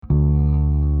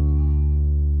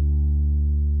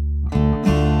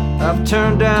I've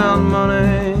turned down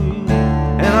money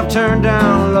and I've turned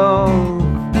down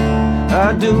love.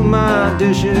 I do my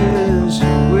dishes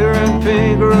wearing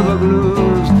pink rubber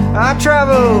gloves. I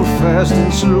travel fast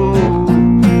and slow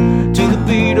to the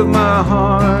beat of my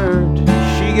heart.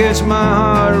 She gets my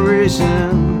heart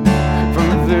racing from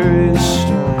the very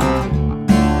start.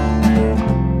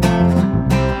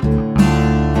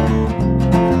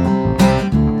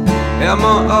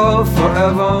 Emma of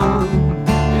forever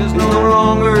is no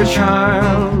longer a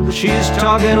child. She's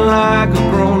talking like a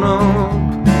grown-up,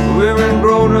 wearing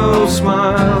grown-up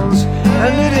smiles,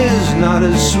 and it is not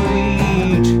as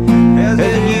sweet as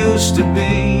it used to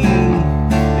be.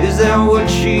 Is that what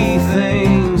she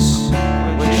thinks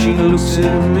when she looks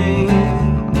at me?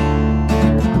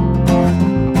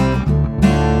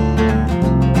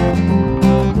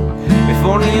 If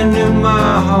only you knew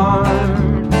my heart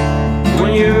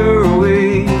when you're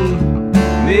away,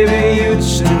 maybe you'd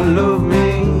still love me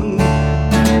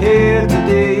here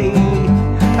today.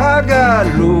 I got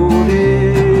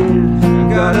loaded,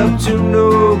 got up to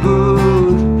no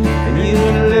good, and you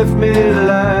left me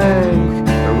like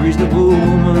a reasonable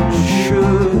woman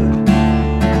should.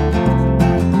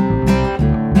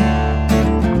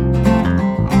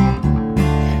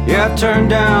 Yeah, I've turned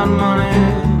down money,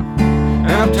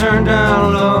 and I've turned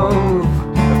down love.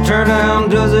 I've turned down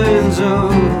dozens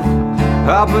of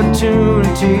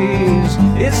opportunities.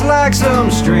 It's like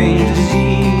some strange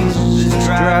disease, it's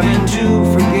driving to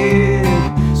forget.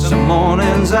 Some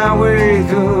mornings I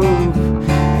wake up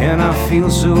and I feel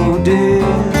so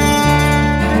dead.